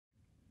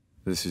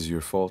This is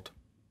your fault.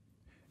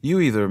 You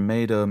either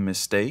made a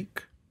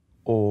mistake,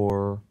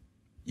 or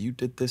you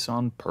did this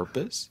on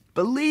purpose?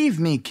 Believe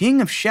me,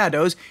 King of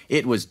Shadows,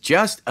 it was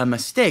just a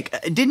mistake.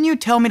 Didn't you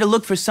tell me to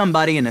look for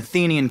somebody in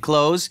Athenian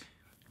clothes?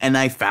 And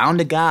I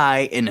found a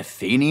guy in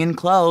Athenian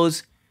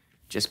clothes.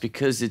 Just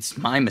because it's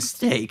my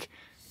mistake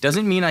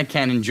doesn't mean I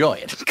can't enjoy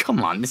it.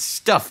 Come on, this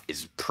stuff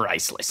is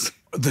priceless.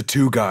 The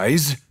two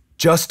guys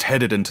just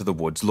headed into the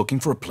woods looking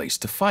for a place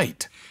to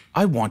fight.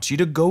 I want you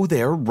to go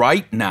there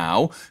right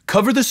now,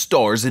 cover the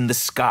stars in the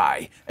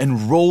sky,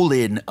 and roll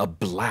in a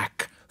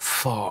black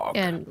fog.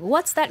 And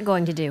what's that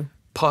going to do?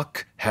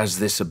 Puck has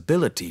this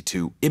ability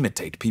to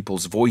imitate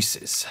people's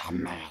voices. A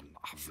man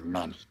of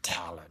many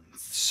talents.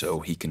 So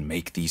he can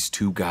make these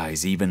two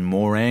guys even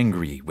more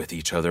angry with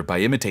each other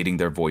by imitating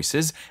their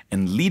voices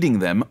and leading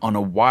them on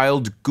a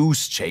wild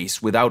goose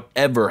chase without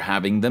ever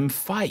having them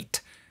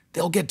fight.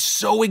 They'll get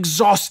so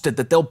exhausted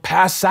that they'll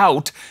pass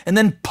out, and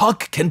then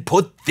Puck can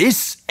put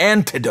this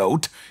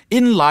antidote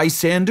in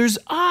Lysander's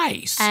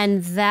eyes.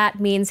 And that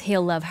means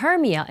he'll love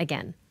Hermia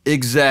again.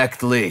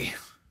 Exactly.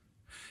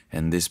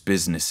 And this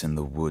business in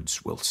the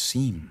woods will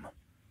seem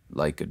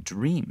like a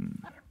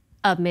dream.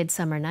 A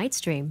Midsummer Night's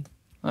Dream.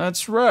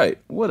 That's right.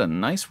 What a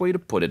nice way to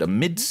put it. A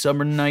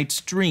Midsummer Night's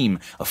Dream.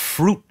 A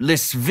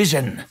fruitless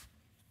vision.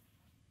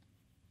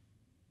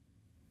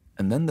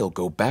 And then they'll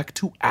go back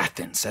to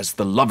Athens as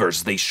the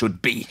lovers they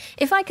should be.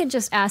 If I could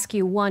just ask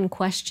you one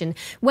question.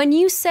 When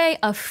you say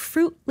a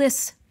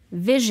fruitless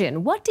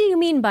vision, what do you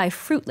mean by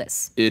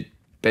fruitless? It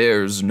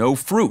bears no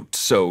fruit,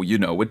 so,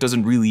 it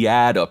doesn't really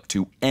add up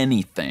to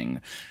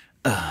anything.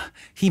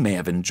 He may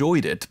have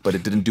enjoyed it, but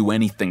it didn't do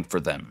anything for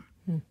them.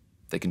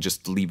 They can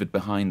just leave it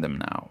behind them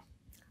now.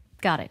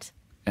 Got it.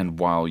 And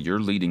while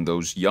you're leading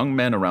those young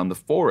men around the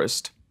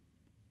forest,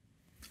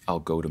 I'll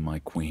go to my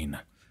queen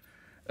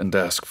and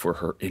ask for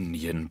her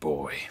Indian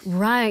boy.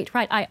 Right.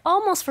 I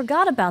almost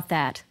forgot about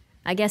that.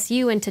 I guess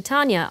you and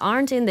Titania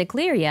aren't in the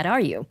clear yet, are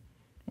you?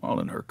 Well,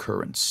 in her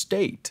current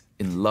state,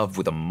 in love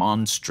with a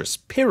monstrous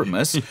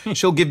Pyramus,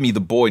 she'll give me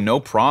the boy no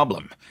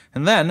problem.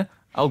 And then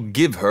I'll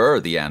give her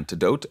the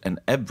antidote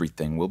and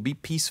everything will be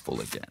peaceful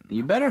again.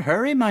 You better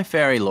hurry, my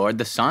fairy lord.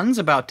 The sun's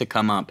about to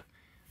come up.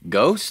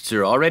 Ghosts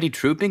are already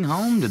trooping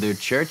home to their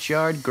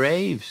churchyard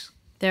graves.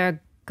 There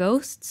are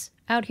ghosts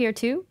out here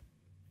too?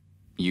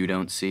 You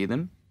don't see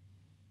them?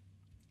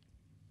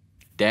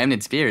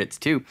 Damned spirits,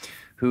 too,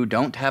 who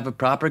don't have a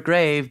proper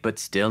grave but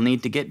still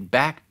need to get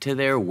back to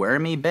their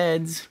wormy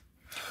beds.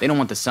 They don't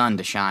want the sun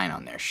to shine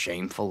on their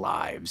shameful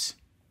lives.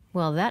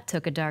 Well, that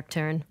took a dark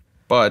turn.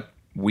 But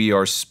we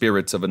are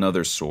spirits of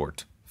another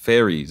sort.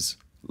 Fairies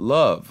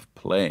love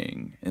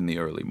playing in the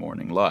early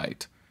morning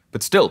light.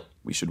 But still,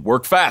 we should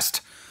work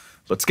fast.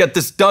 Let's get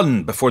this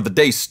done before the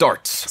day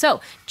starts.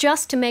 So,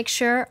 just to make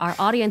sure our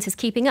audience is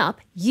keeping up,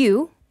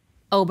 you,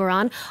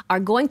 Oberon, are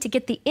going to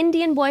get the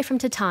Indian boy from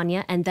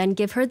Titania and then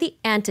give her the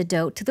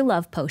antidote to the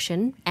love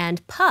potion,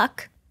 and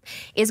Puck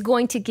is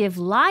going to give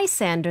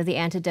Lysander the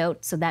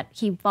antidote so that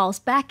he falls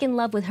back in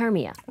love with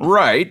Hermia.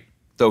 Right,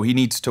 though he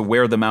needs to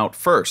wear them out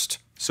first,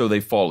 so they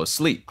fall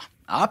asleep.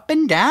 Up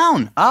and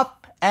down,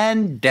 up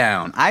and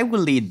down. I will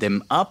lead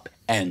them up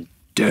and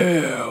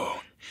down.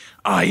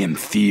 I am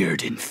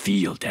feared in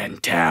field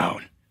and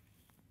town.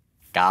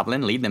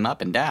 Goblin, lead them up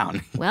and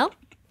down. Well,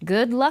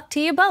 good luck to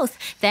you both.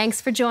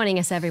 Thanks for joining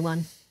us,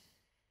 everyone.